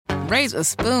raise a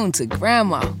spoon to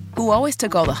Grandma, who always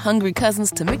took all the hungry cousins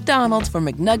to McDonald's for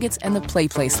McNuggets and the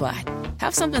Play Slide.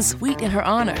 Have something sweet in her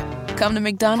honor. Come to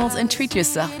McDonald's and treat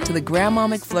yourself to the Grandma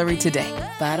McFlurry today.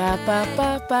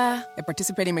 Ba-da-ba-ba-ba. At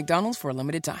participating McDonald's for a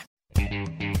limited time.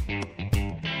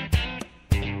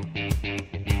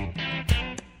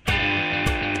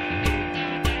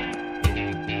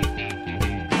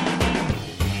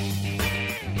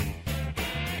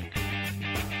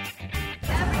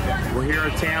 We're here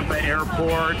at Tampa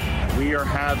Airport. We are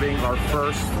having our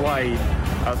first flight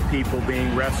of people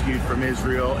being rescued from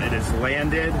Israel. It has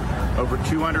landed. Over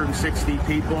 260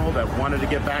 people that wanted to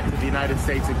get back to the United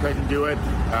States and couldn't do it.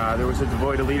 There was a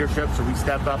devoid of leadership, so we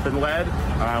stepped up and led.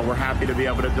 We're happy to be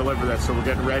able to deliver this, so we're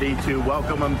getting ready to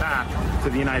welcome them back to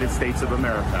the United States of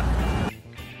America.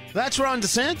 That's Ron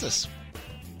DeSantis.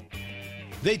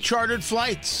 They chartered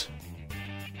flights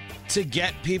to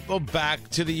get people back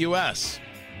to the U.S.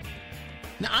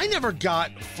 Now, I never got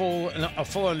a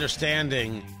full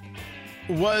understanding.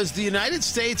 Was the United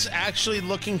States actually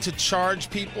looking to charge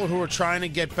people who were trying to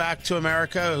get back to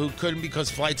America who couldn't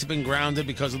because flights have been grounded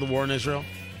because of the war in Israel?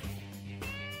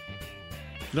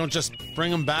 You don't just bring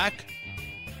them back?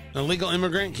 An illegal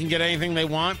immigrant can get anything they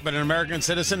want, but an American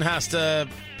citizen has to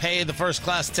pay the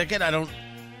first-class ticket? I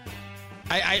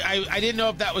didn't know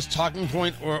if that was talking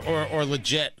point or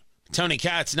legit. Tony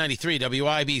Katz, 93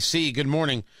 WIBC, good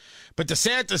morning. But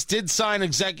DeSantis did sign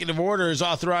executive orders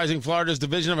authorizing Florida's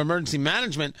Division of Emergency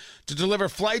Management to deliver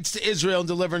flights to Israel and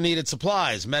deliver needed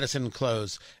supplies, medicine,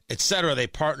 clothes, etc. They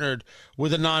partnered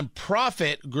with a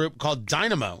nonprofit group called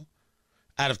Dynamo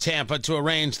out of Tampa to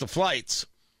arrange the flights.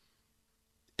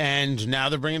 And now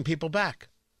they're bringing people back.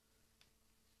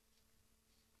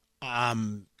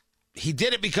 He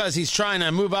did it because he's trying to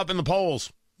move up in the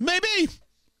polls. Maybe.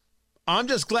 I'm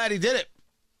just glad he did it.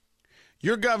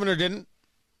 Your governor didn't.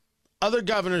 Other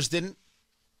governors didn't.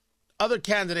 Other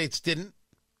candidates didn't.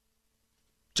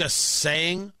 Just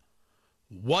saying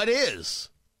what is.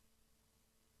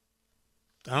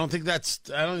 I don't think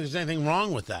there's anything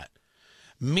wrong with that.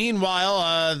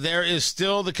 Meanwhile, there is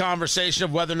still the conversation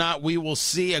of whether or not we will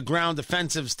see a ground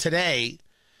offensive today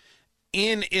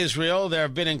in Israel. There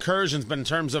have been incursions, but in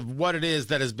terms of what it is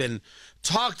that has been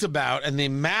talked about and the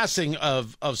massing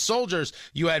of soldiers,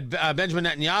 you had Benjamin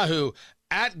Netanyahu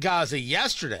at Gaza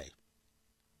yesterday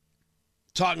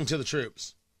talking to the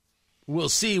troops. We'll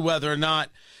see whether or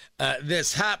not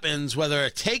this happens, whether a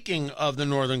taking of the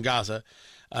north of Gaza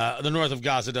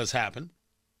does happen.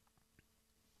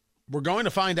 We're going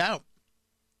to find out.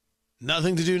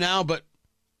 Nothing to do now but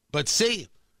see.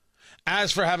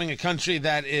 As for having a country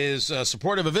that is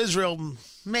supportive of Israel,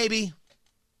 maybe.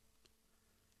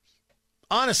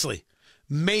 Honestly,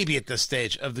 maybe at this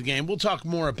stage of the game. We'll talk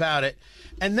more about it.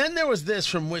 And then there was this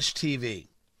from Wish TV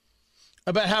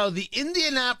about how the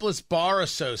Indianapolis Bar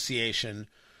Association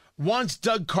wants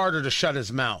Doug Carter to shut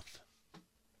his mouth.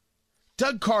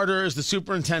 Doug Carter is the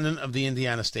superintendent of the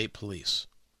Indiana State Police.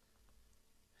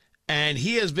 And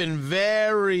he has been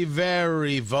very,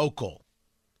 very vocal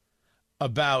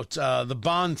about the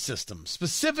bond system,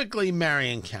 specifically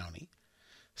Marion County,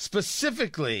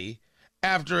 specifically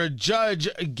after a judge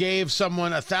gave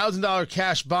someone a $1,000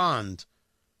 cash bond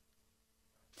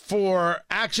for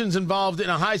actions involved in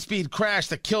a high-speed crash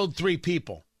that killed 3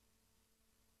 people.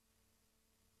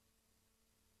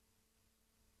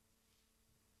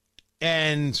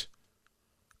 And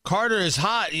Carter is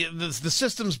hot. The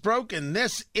system's broken.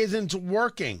 This isn't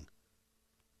working.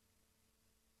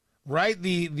 Right?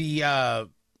 The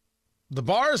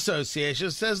Bar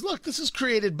Association says, look, this is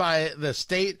created by the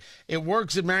state. It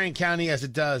works in Marion County as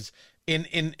it does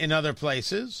in other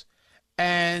places.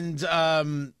 And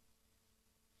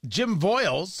Jim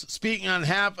Voiles, speaking on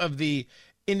behalf of the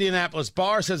Indianapolis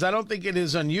Bar, says, I don't think it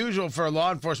is unusual for a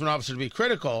law enforcement officer to be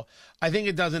critical. I think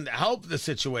it doesn't help the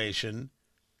situation.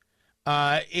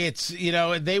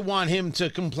 They want him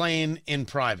to complain in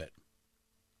private.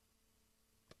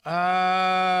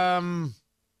 No,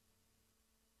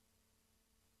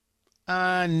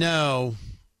 Mr.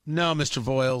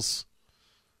 Voiles.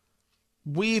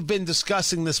 We've been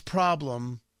discussing this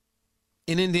problem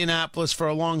in Indianapolis for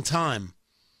a long time.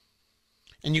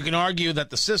 And you can argue that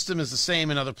the system is the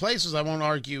same in other places. I won't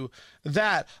argue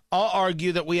that. I'll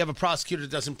argue that we have a prosecutor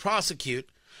that doesn't prosecute.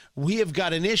 We have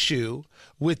got an issue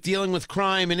with dealing with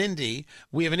crime in Indy.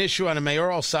 We have an issue on a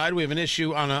mayoral side. We have an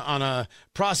issue on a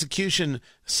prosecution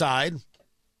side.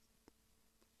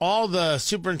 All the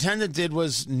superintendent did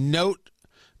was note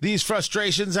these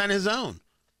frustrations on his own.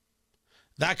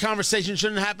 That conversation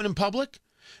shouldn't happen in public.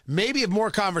 Maybe if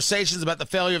more conversations about the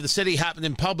failure of the city happened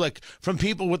in public from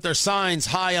people with their signs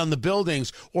high on the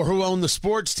buildings, or who own the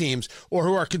sports teams, or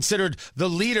who are considered the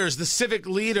leaders, the civic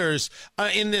leaders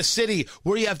in this city,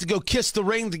 where you have to go kiss the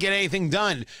ring to get anything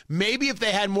done. Maybe if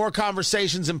they had more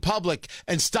conversations in public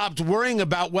and stopped worrying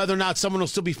about whether or not someone will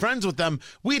still be friends with them,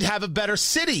 we'd have a better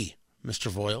city,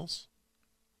 Mr. Voiles.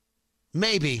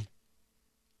 Maybe.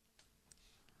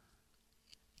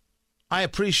 I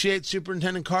appreciate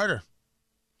Superintendent Carter.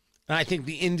 And I think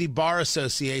the Indy Bar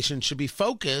Association should be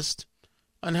focused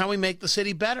on how we make the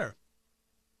city better.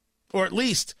 Or at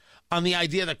least on the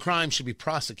idea that crime should be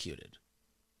prosecuted.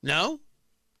 No?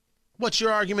 What's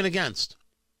your argument against?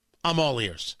 I'm all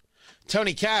ears.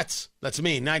 Tony Katz, that's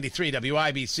me, 93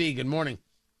 WIBC. Good morning.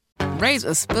 Raise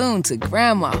a spoon to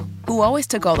Grandma, who always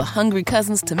took all the hungry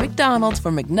cousins to McDonald's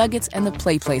for McNuggets and the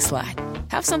Play Slide.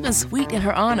 Have something sweet in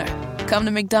her honor. Come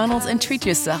to McDonald's and treat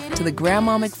yourself to the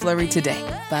Grandma McFlurry today.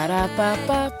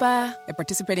 Ba-da-ba-ba-ba. At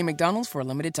participating McDonald's for a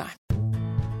limited time.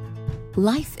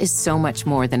 Life is so much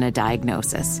more than a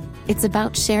diagnosis. It's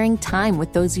about sharing time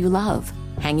with those you love,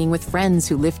 hanging with friends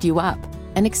who lift you up,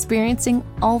 and experiencing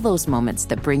all those moments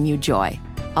that bring you joy.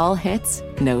 All hits,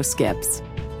 no skips.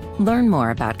 Learn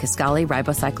more about Kisqali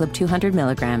Ribociclib 200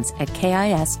 milligrams at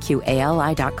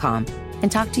KISQALI.com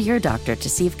and talk to your doctor to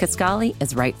see if Kisqali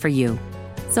is right for you.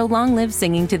 So long live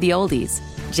singing to the oldies,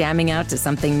 jamming out to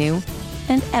something new,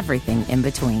 and everything in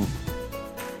between.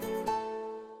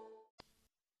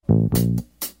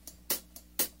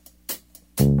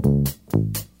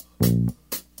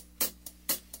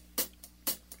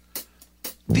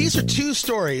 These are two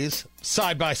stories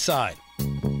side by side.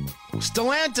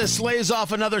 Stellantis lays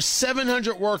off another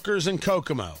 700 workers in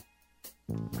Kokomo.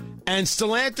 And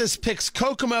Stellantis picks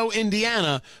Kokomo,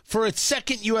 Indiana, for its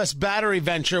second U.S. battery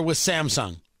venture with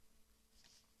Samsung.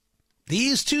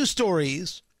 These two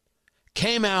stories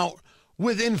came out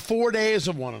within 4 days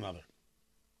of one another.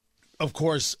 Of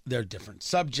course, they're different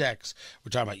subjects.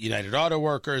 We're talking about United Auto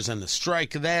Workers and the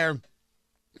strike there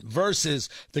versus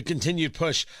the continued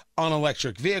push on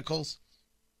electric vehicles.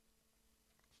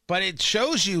 But it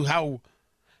shows you how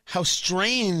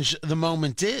strange the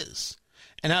moment is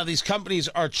and how these companies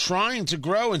are trying to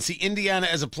grow and see Indiana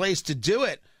as a place to do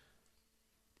it.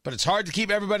 But it's hard to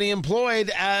keep everybody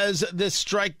employed as this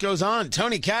strike goes on.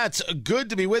 Tony Katz, good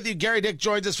to be with you. Gary Dick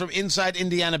joins us from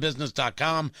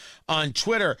InsideIndianaBusiness.com, on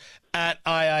Twitter at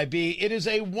IIB. It is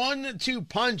a 1-2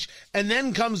 punch and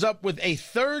then comes up with a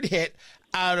third hit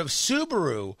out of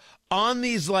Subaru on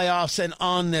these layoffs and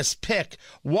on this pick.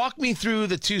 Walk me through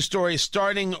the two stories,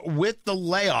 starting with the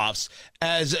layoffs,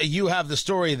 as you have the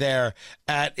story there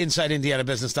at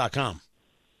InsideIndianaBusiness.com.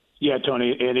 Yeah,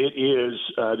 Tony, and it is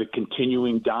the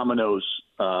continuing dominoes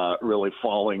really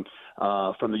falling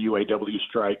from the UAW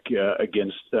strike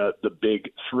against the big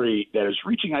three that is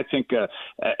reaching, I think,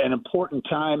 an important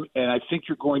time. And I think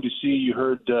you're going to see, you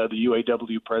heard the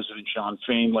UAW president, Shawn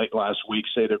Fain, late last week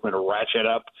say they're going to ratchet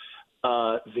up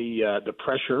the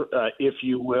pressure, if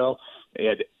you will.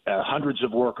 Hundreds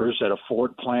of workers at a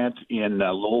Ford plant in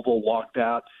Louisville walked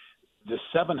out. The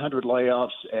 700 layoffs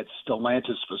at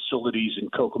Stellantis facilities in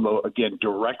Kokomo, again,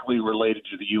 directly related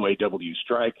to the UAW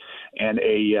strike, and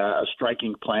a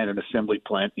striking plant, an assembly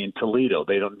plant in Toledo.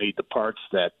 They don't need the parts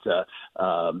that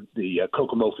the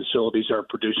Kokomo facilities are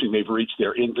producing. They've reached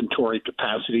their inventory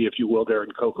capacity, if you will, there in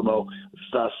Kokomo,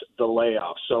 thus the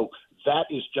layoffs. So that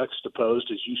is juxtaposed,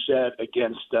 as you said,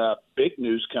 against big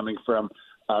news coming from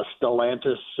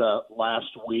Stellantis last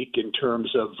week in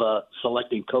terms of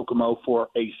selecting Kokomo for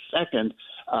a second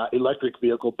electric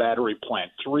vehicle battery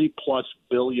plant. $3+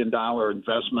 billion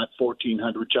investment,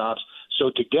 1,400 jobs.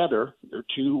 So together, there are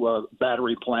two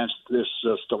battery plants this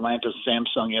Stellantis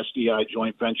Samsung SDI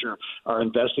joint venture are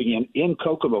investing in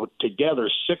Kokomo. Together,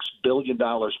 $6 billion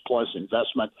plus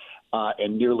investment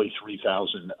and nearly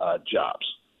 3,000 jobs.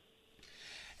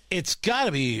 It's got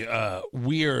to be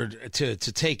weird to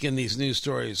take in these news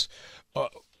stories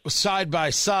side by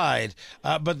side,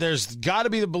 but there's got to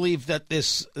be the belief that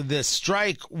this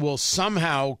strike will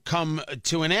somehow come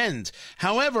to an end.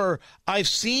 However, I've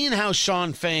seen how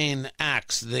Shawn Fain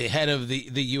acts, the head of the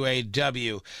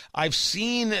UAW. I've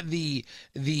seen the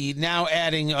now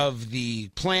adding of the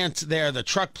plant there, the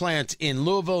truck plant in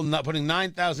Louisville, not putting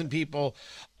 9,000 people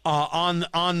on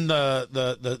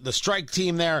the strike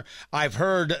team there. I've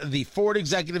heard the Ford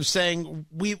executives saying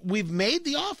we've made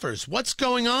the offers. What's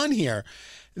going on here?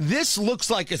 This looks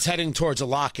like it's heading towards a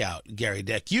lockout, Gary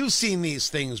Dick. You've seen these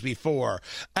things before.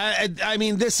 I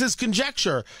mean, this is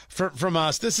conjecture from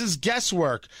us. This is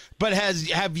guesswork. But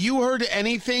have you heard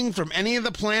anything from any of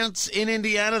the plants in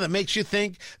Indiana that makes you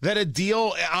think that a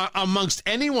deal amongst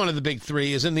any one of the big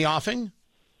three is in the offing?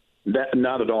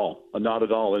 Not at all. Not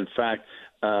at all. In fact,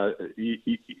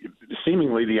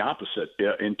 seemingly the opposite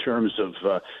in terms of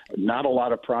not a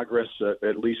lot of progress,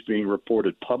 at least being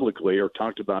reported publicly or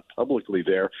talked about publicly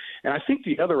there. And I think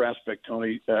the other aspect,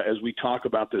 Tony, as we talk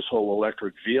about this whole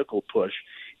electric vehicle push,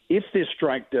 if this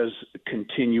strike does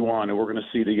continue on, and we're going to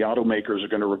see the automakers are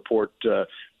going to report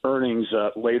earnings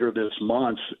later this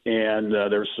month, and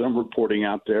there's some reporting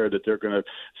out there that they're going to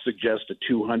suggest a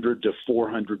 $200 to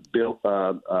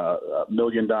 $400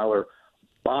 million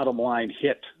bottom line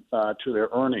hit to their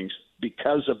earnings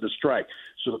because of the strike.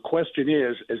 So the question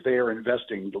is, as they are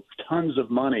investing tons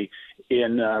of money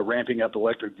in ramping up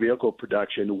electric vehicle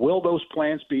production, will those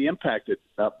plants be impacted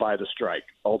by the strike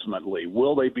ultimately?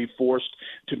 Will they be forced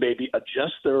to maybe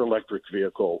adjust their electric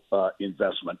vehicle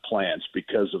investment plans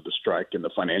because of the strike and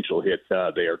the financial hit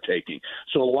they are taking?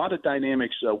 So a lot of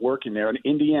dynamics working there. And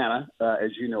Indiana,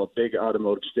 as you know, a big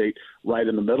automotive state right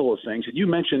in the middle of things. And you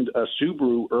mentioned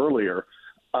Subaru earlier.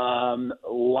 A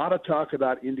lot of talk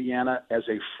about Indiana as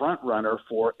a front runner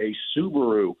for a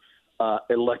Subaru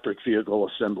electric vehicle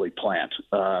assembly plant.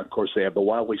 Of course, they have the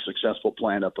wildly successful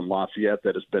plant up in Lafayette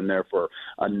that has been there for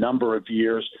a number of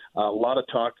years. A lot of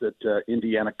talk that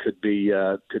Indiana could be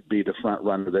the front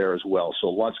runner there as well. So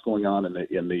lots going on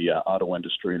in the auto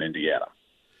industry in Indiana.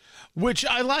 Which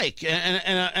I like,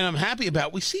 and I'm happy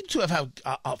about. We seem to have had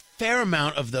a fair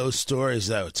amount of those stories,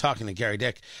 though. Talking to Gary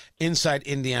Dick,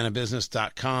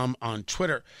 InsideIndianaBusiness.com on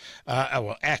Twitter,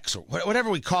 X, or whatever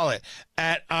we call it,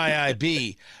 at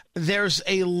IIB. There's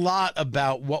a lot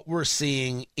about what we're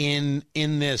seeing in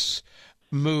this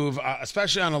move,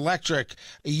 especially on electric.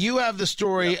 You have the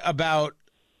story about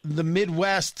the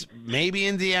Midwest, maybe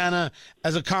Indiana,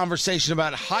 as a conversation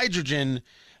about hydrogen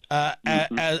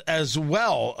as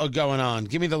well going on.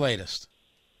 Give me the latest.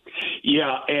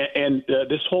 Yeah, and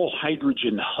this whole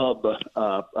hydrogen hub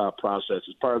process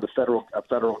is part of the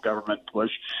federal government push,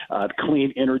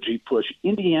 clean energy push.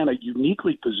 Indiana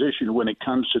uniquely positioned when it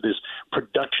comes to this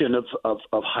production of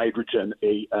hydrogen,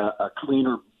 a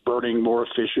cleaner burning, more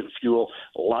efficient fuel.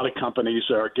 A lot of companies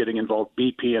are getting involved.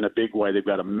 BP in a big way. They've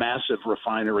got a massive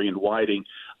refinery in Whiting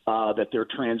that they're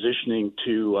transitioning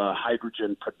to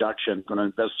hydrogen production, going to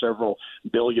invest several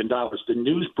 $1 billion. The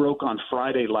news broke on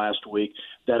Friday last week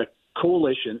that a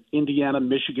coalition, Indiana,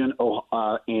 Michigan,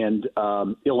 and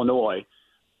Illinois,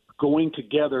 going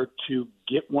together to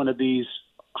get one of these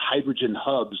hydrogen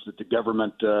hubs that the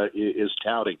government is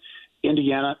touting.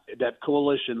 Indiana, that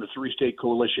coalition, the three-state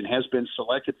coalition, has been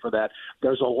selected for that.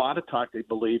 There's a lot of talk, they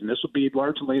believe, and this will be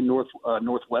largely in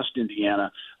northwest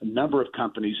Indiana, a number of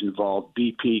companies involved,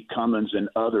 BP, Cummins, and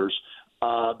others,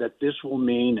 that this will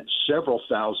mean several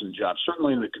thousand jobs,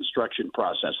 certainly in the construction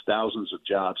process, thousands of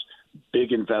jobs,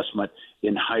 big investment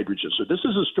in hydrogen. So this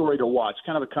is a story to watch,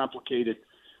 kind of a complicated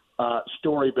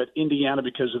story, but Indiana,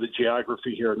 because of the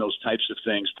geography here and those types of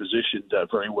things, positioned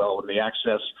very well in the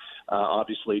access,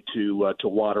 obviously, to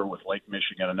water with Lake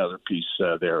Michigan, another piece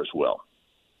there as well.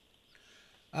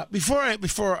 Before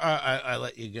I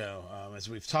let you go, as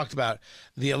we've talked about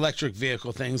the electric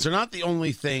vehicle things, they're not the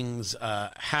only things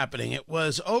happening. It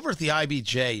was over at the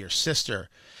IBJ, your sister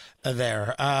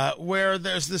there, where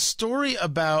there's this story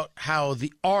about how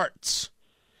the arts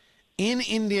in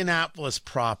Indianapolis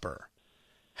proper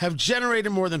have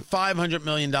generated more than $500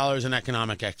 million in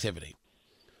economic activity.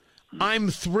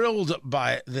 I'm thrilled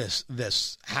by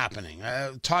this happening.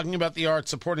 Talking about the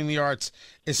arts, supporting the arts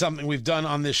is something we've done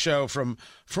on this show from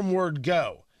word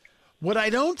go. What I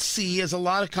don't see is a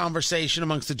lot of conversation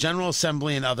amongst the General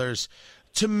Assembly and others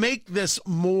to make this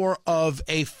more of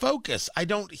a focus. I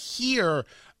don't hear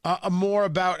more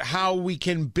about how we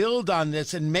can build on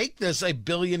this and make this a $1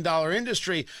 billion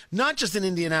industry, not just in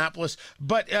Indianapolis,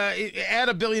 but add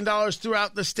 $1 billion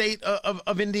throughout the state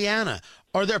of Indiana.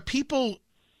 Are there people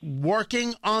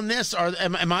working on this?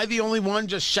 Am I the only one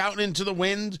just shouting into the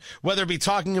wind, whether it be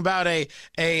talking about a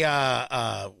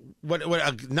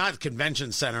not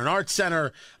convention center, an arts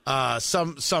center,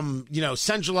 some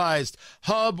centralized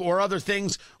hub or other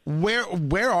things?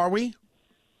 Where are we?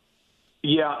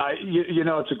 Yeah,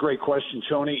 it's a great question,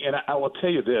 Tony. And I will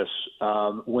tell you this,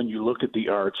 when you look at the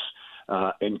arts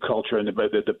and culture and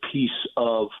the piece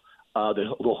of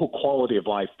the whole quality of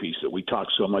life piece that we talk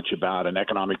so much about and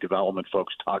economic development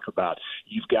folks talk about,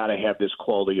 you've got to have this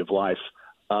quality of life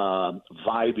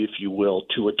vibe, if you will,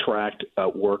 to attract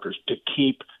workers, to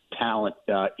keep talent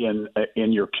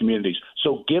in your communities.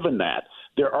 So given that,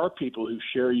 there are people who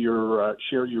share your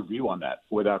view on that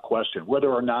without question.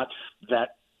 Whether or not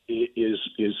that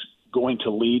is going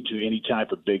to lead to any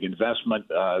type of big investment,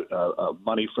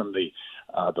 money from the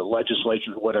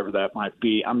legislature, whatever that might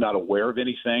be, I'm not aware of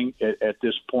anything at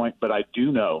this point. But I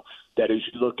do know that as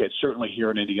you look at certainly here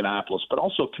in Indianapolis, but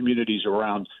also communities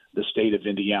around the state of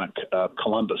Indiana,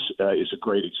 Columbus is a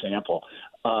great example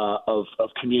of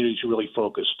communities really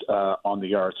focused on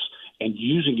the arts and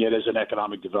using it as an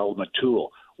economic development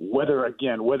tool. Whether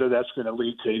that's going to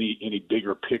lead to any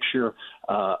bigger picture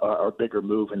or bigger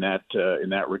move in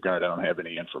that regard, I don't have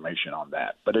any information on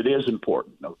that. But it is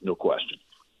important, no question.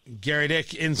 Gary Dick,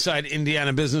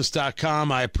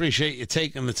 InsideIndianaBusiness.com. I appreciate you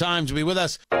taking the time to be with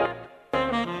us.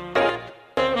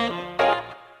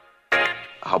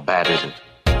 How bad is it?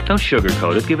 Don't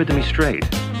sugarcoat it. Give it to me straight.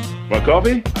 Want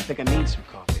coffee? I think I need some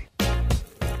coffee.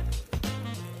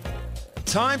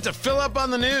 Time to fill up on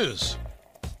the news.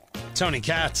 Tony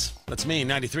Katz, that's me,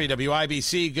 93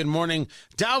 WIBC. Good morning.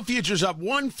 Dow futures up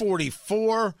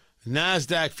 144.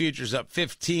 NASDAQ futures up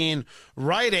 15.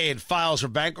 Rite Aid files for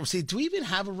bankruptcy. Do we even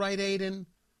have a Rite Aid in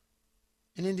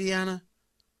Indiana?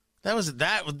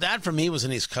 That for me was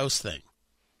an East Coast thing.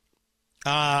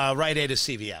 Rite Aid is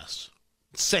CVS.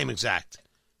 Same exact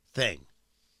thing.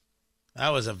 That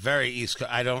was a very East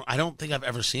Coast. I don't think I've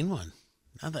ever seen one.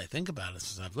 Now that I think about it,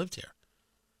 since I've lived here,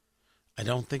 I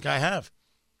don't think I have.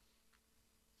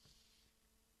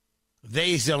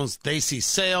 They see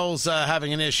sales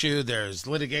having an issue. There's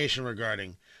litigation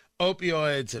regarding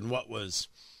opioids and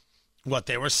what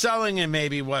they were selling, and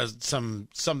maybe was some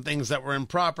things that were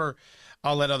improper.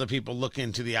 I'll let other people look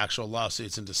into the actual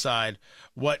lawsuits and decide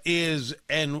what is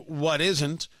and what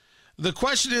isn't. The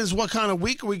question is, what kind of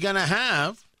week are we going to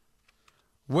have?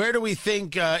 Where do we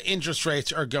think interest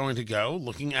rates are going to go?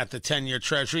 Looking at the 10-year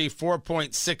Treasury,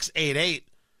 4.688.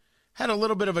 Had a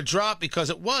little bit of a drop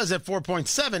because it was at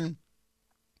 4.7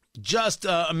 just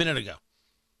a minute ago.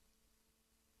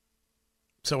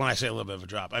 So when I say a little bit of a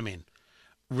drop, I mean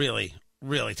really,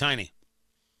 really tiny.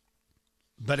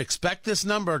 But expect this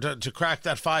number to crack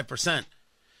that 5%.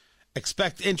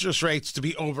 Expect interest rates to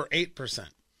be over 8%.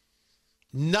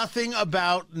 Nothing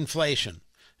about inflation.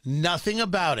 Nothing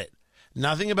about it.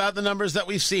 Nothing about the numbers that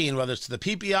we've seen, whether it's the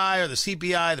PPI or the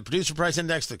CPI, the Producer Price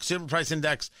Index, the Consumer Price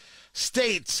Index,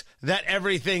 states that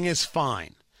everything is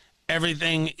fine.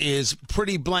 Everything is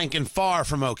pretty blank and far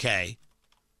from okay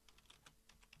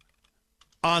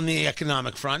on the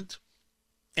economic front,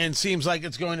 and seems like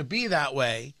it's going to be that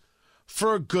way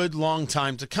for a good long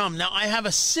time to come. Now, I have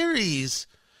a series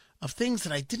of things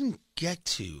that I didn't get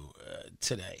to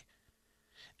today.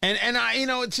 And I,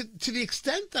 to the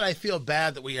extent that I feel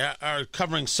bad that we are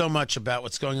covering so much about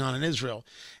what's going on in Israel,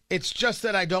 it's just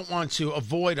that I don't want to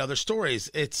avoid other stories.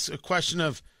 It's a question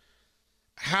of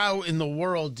how in the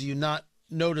world do you not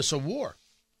notice a war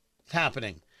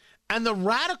happening? And the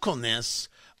radicalness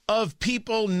of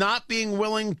people not being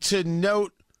willing to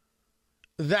note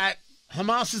that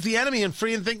Hamas is the enemy and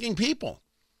free and thinking people.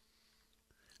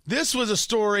 This was a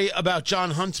story about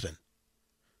John Huntsman.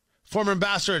 Former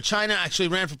ambassador to China, actually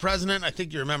ran for president. I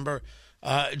think you remember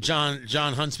John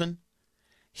Huntsman.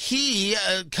 He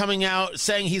coming out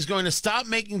saying he's going to stop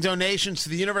making donations to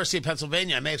the University of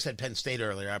Pennsylvania. I may have said Penn State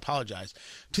earlier. I apologize.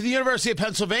 To the University of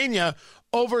Pennsylvania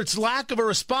over its lack of a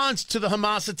response to the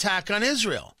Hamas attack on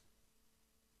Israel.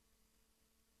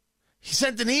 He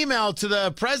sent an email to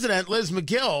the president, Liz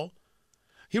McGill.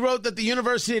 He wrote that the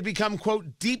university had become,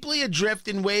 quote, deeply adrift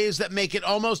in ways that make it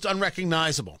almost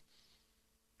unrecognizable.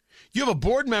 You have a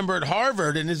board member at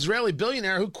Harvard, an Israeli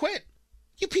billionaire, who quit.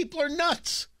 You people are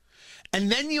nuts. And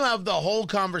then you have the whole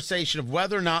conversation of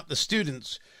whether or not the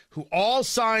students who all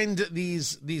signed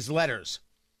these letters,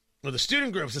 or the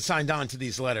student groups that signed on to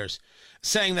these letters,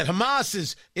 saying that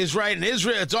Hamas is right and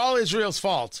Israel, it's all Israel's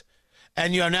fault.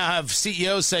 And you now have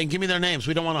CEOs saying, give me their names.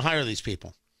 We don't want to hire these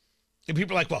people. And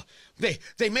people are like, well,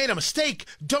 they made a mistake.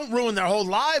 Don't ruin their whole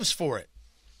lives for it.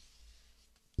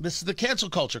 This is the cancel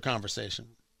culture conversation.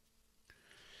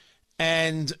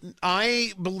 And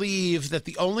I believe that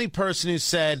the only person who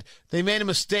said they made a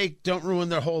mistake, don't ruin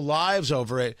their whole lives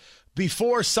over it,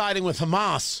 before siding with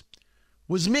Hamas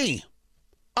was me,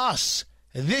 us,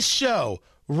 this show,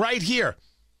 right here.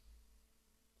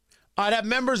 I'd have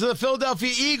members of the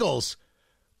Philadelphia Eagles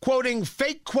quoting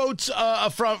fake quotes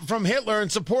from Hitler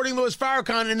and supporting Louis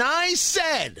Farrakhan, and I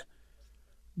said,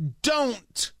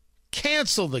 don't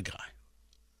cancel the guy.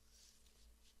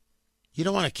 You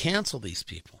don't want to cancel these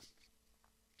people.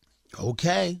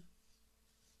 Okay.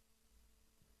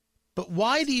 But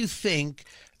why do you think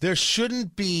there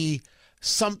shouldn't be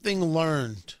something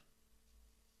learned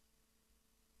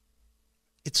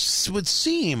it would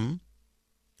seem,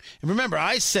 and remember,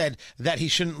 I said that he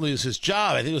shouldn't lose his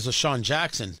job. I think it was LaShawn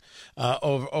Jackson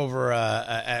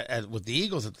with the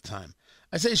Eagles at the time.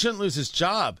 I said he shouldn't lose his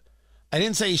job. I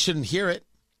didn't say he shouldn't hear it.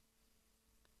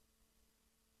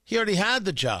 He already had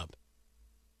the job.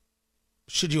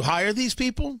 Should you hire these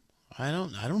people? I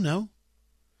don't know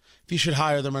if you should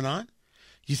hire them or not.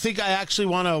 You think I actually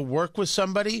want to work with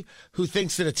somebody who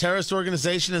thinks that a terrorist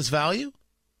organization has value?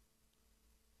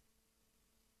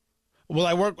 Will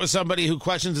I work with somebody who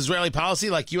questions Israeli policy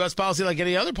like U.S. policy, like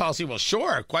any other policy? Well,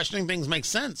 sure. Questioning things makes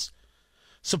sense.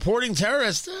 Supporting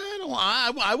terrorists,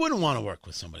 I wouldn't want to work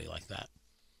with somebody like that.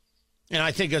 And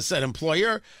I think as an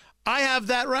employer, I have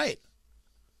that right.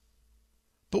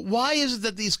 But why is it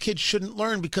that these kids shouldn't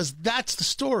learn? Because that's the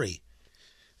story.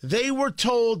 They were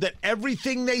told that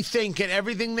everything they think and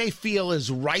everything they feel is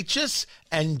righteous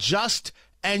and just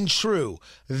and true.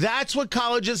 That's what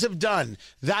colleges have done.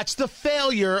 That's the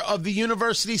failure of the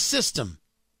university system.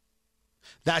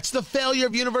 That's the failure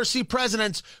of university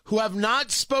presidents who have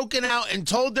not spoken out and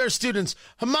told their students,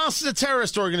 Hamas is a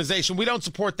terrorist organization. We don't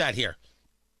support that here.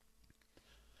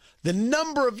 The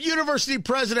number of university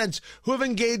presidents who have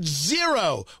engaged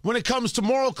zero when it comes to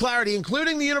moral clarity,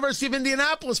 including the University of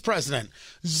Indianapolis president,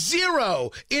 zero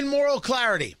in moral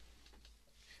clarity.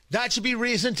 That should be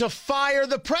reason to fire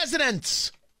the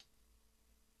presidents.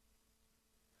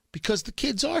 Because the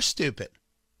kids are stupid.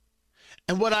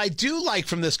 And what I do like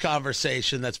from this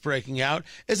conversation that's breaking out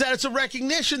is that it's a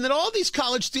recognition that all these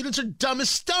college students are dumb as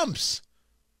stumps.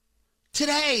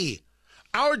 Today,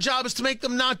 our job is to make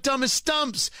them not dumb as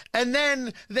stumps, and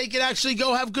then they can actually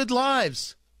go have good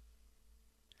lives.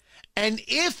 And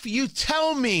if you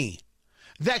tell me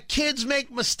that kids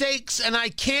make mistakes and I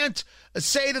can't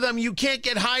say to them, you can't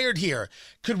get hired here,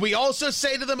 could we also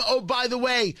say to them, oh, by the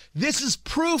way, this is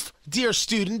proof, dear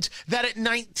student, that at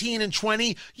 19 and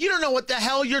 20, you don't know what the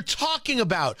hell you're talking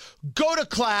about. Go to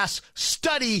class,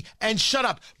 study, and shut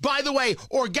up. By the way,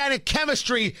 organic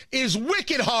chemistry is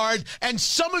wicked hard, and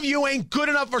some of you ain't good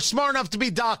enough or smart enough to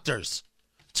be doctors.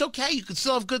 It's okay. You can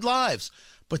still have good lives.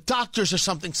 But doctors are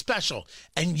something special,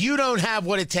 and you don't have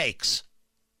what it takes.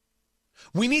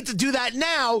 We need to do that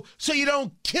now so you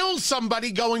don't kill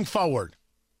somebody going forward.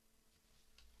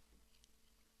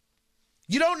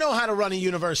 You don't know how to run a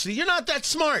university. You're not that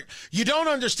smart. You don't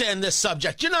understand this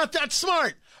subject. You're not that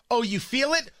smart. Oh, you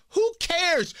feel it? Who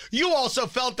cares? You also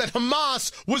felt that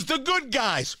Hamas was the good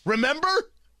guys.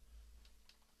 Remember?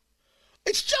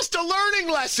 It's just a learning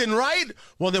lesson, right?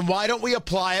 Well, then why don't we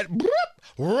apply it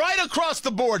right across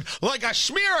the board like a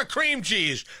smear of cream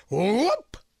cheese?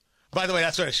 Whoop. By the way,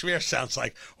 that's what a schmear sounds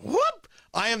like. Whoop!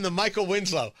 I am the Michael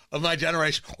Winslow of my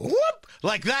generation. Whoop!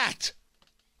 Like that.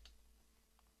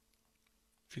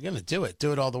 If you're going to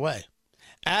do it all the way.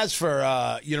 As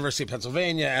for University of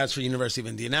Pennsylvania, as for University of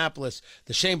Indianapolis,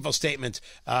 the shameful statement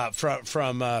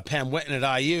from Pam Whitten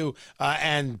at IU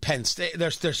and Penn State,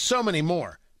 there's so many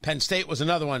more. Penn State was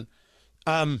another one.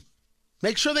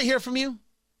 Make sure they hear from you.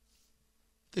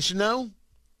 They should know.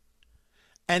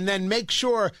 And then make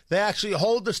sure they actually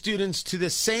hold the students to the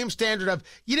same standard of,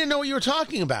 you didn't know what you were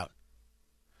talking about.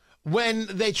 When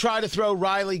they try to throw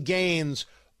Riley Gaines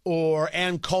or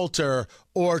Ann Coulter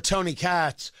or Tony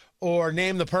Katz or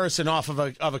name the person off of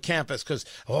a campus because,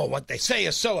 what they say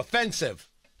is so offensive.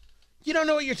 You don't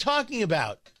know what you're talking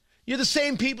about. You're the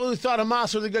same people who thought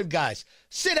Hamas were the good guys.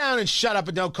 Sit down and shut up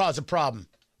and don't cause a problem.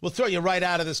 We'll throw you right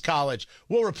out of this college.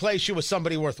 We'll replace you with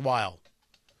somebody worthwhile.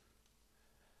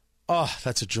 Oh,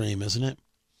 that's a dream, isn't it?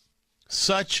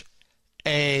 Such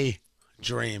a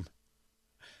dream.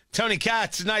 Tony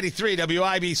Katz, 93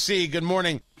 WIBC. Good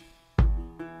morning.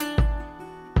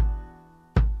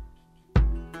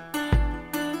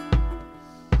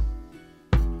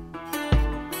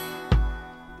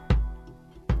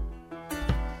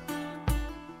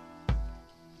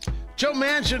 Joe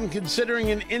Manchin considering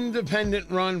an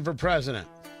independent run for president.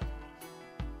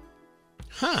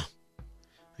 Huh.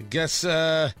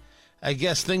 I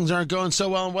guess things aren't going so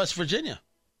well in West Virginia.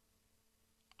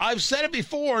 I've said it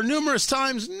before numerous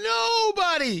times.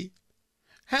 Nobody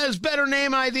has better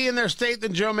name ID in their state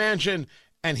than Joe Manchin,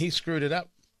 and he screwed it up.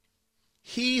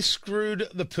 He screwed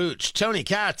the pooch. Tony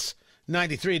Katz,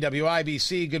 93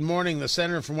 WIBC. Good morning. The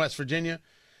senator from West Virginia.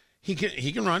 He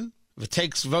can run. If it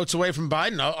takes votes away from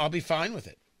Biden, I'll be fine with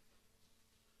it.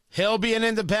 He'll be an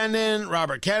independent.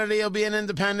 Robert Kennedy will be an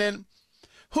independent.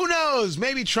 Who knows?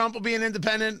 Maybe Trump will be an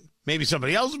independent. Maybe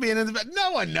somebody else will be an independent.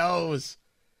 No one knows.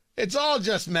 It's all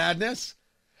just madness.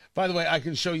 By the way, I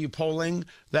can show you polling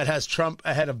that has Trump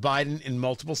ahead of Biden in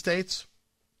multiple states.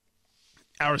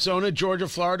 Arizona, Georgia,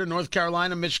 Florida, North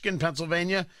Carolina, Michigan,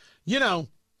 Pennsylvania. You know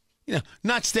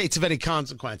not states of any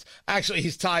consequence. Actually,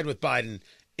 he's tied with Biden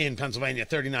in Pennsylvania,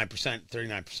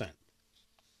 39%.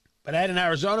 But add in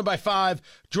Arizona by 5,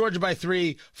 Georgia by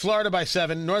 3, Florida by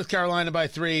 7, North Carolina by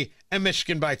 3, and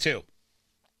Michigan by 2.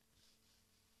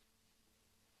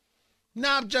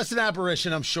 Not just an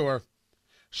apparition, I'm sure.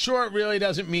 Sure, it really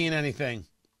doesn't mean anything.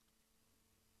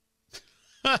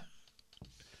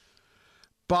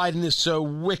 Biden is so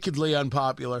wickedly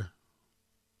unpopular.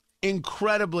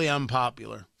 Incredibly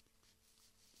unpopular.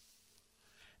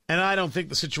 And I don't think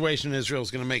the situation in Israel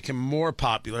is going to make him more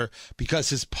popular because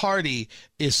his party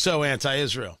is so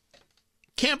anti-Israel.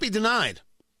 Can't be denied.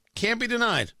 Can't be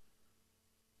denied.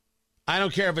 I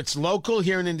don't care if it's local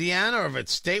here in Indiana or if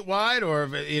it's statewide or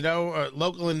if it, or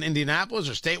local in Indianapolis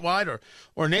or statewide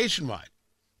or nationwide.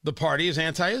 The party is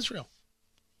anti-Israel.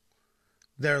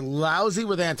 They're lousy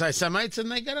with anti-Semites and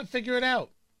they got to figure it out.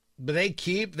 But they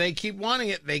keep wanting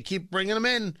it. They keep bringing them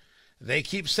in. They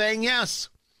keep saying yes.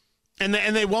 And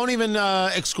they won't even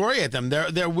excoriate them.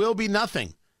 There will be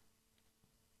nothing.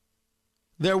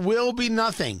 There will be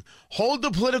nothing. Hold the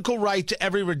political right to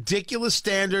every ridiculous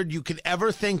standard you could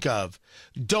ever think of.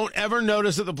 Don't ever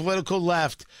notice that the political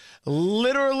left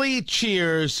literally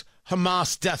cheers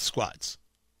Hamas death squads.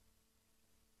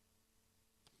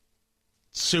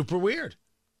 Super weird.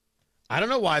 I don't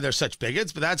know why they're such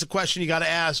bigots, but that's a question you got to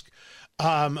ask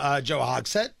Joe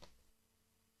Hogsett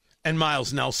and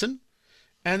Miles Nelson.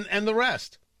 And the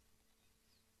rest.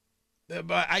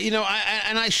 But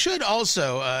I should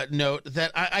also note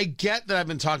that I get that I've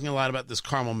been talking a lot about this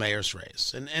Carmel mayor's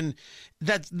race, and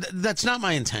that's not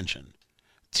my intention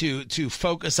to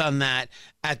focus on that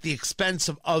at the expense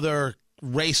of other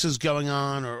races going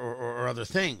on or other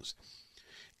things.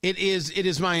 It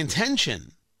is my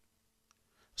intention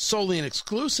solely and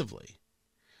exclusively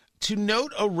to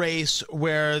note a race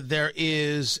where there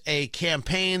is a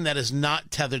campaign that is not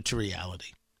tethered to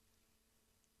reality.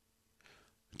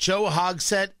 Joe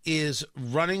Hogsett is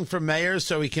running for mayor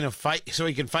so he can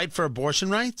fight for abortion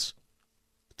rights?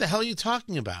 What the hell are you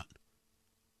talking about?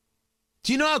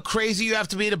 Do you know how crazy you have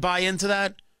to be to buy into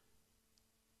that?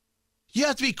 You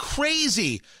have to be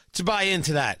crazy to buy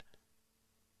into that.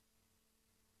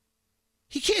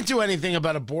 He can't do anything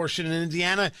about abortion in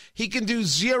Indiana. He can do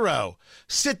zero.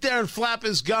 Sit there and flap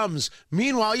his gums.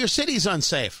 Meanwhile, your city's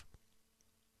unsafe.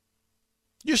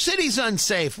 Your city's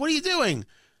unsafe. What are you doing?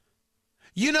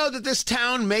 You know that this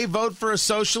town may vote for a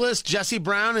socialist, Jesse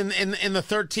Brown, in the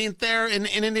 13th there in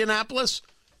Indianapolis?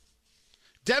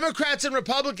 Democrats and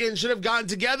Republicans should have gotten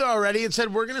together already and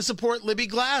said, we're going to support Libby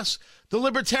Glass, the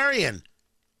libertarian.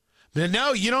 But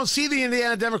no, you don't see the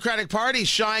Indiana Democratic Party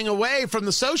shying away from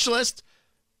the socialist,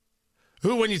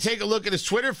 who, when you take a look at his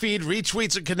Twitter feed,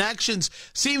 retweets and connections,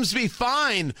 seems to be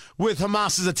fine with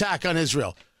Hamas's attack on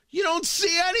Israel. You don't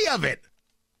see any of it.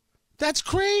 That's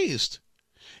crazed.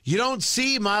 You don't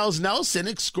see Miles Nelson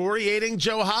excoriating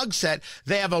Joe Hogsett.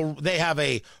 They have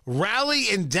a rally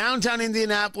in downtown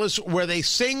Indianapolis where they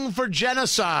sing for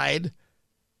genocide,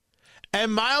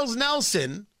 and Miles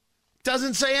Nelson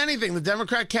doesn't say anything, the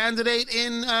Democrat candidate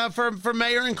for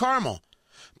mayor in Carmel.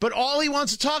 But all he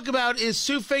wants to talk about is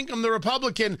Sue Finkham, the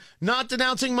Republican, not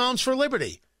denouncing Moms for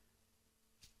Liberty.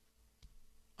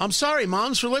 I'm sorry,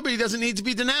 Moms for Liberty doesn't need to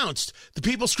be denounced. The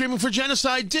people screaming for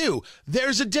genocide do.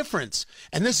 There's a difference.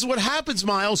 And this is what happens,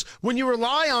 Miles, when you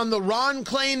rely on the Ron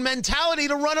Klain mentality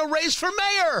to run a race for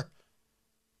mayor.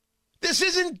 This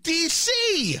isn't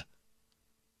D.C.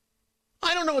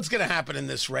 I don't know what's going to happen in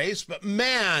this race, but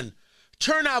man,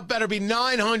 turnout better be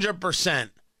 900%.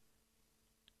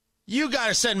 You got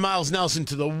to send Miles Nelson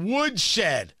to the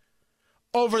woodshed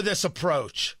over this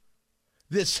approach,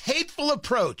 this hateful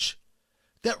approach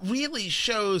that really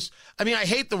shows, I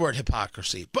hate the word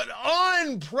hypocrisy, but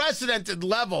unprecedented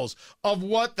levels of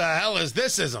what the hell is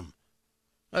thisism.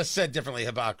 Let's said differently,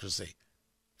 hypocrisy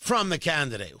from the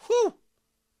candidate. Whew.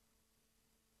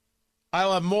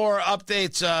 I'll have more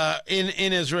updates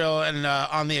in Israel and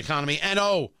on the economy. And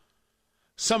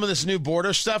some of this new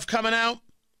border stuff coming out.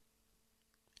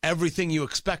 Everything you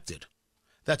expected.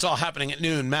 That's all happening at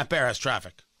noon. Matt Bear has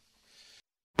traffic.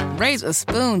 Raise a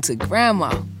spoon to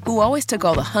Grandma, who always took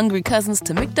all the hungry cousins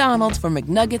to McDonald's for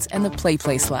McNuggets and the Play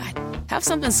Slide. Have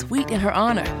something sweet in her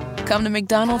honor. Come to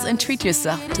McDonald's and treat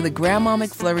yourself to the Grandma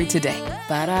McFlurry today.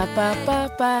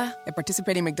 Ba-da-ba-ba-ba. At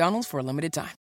participating McDonald's for a limited time.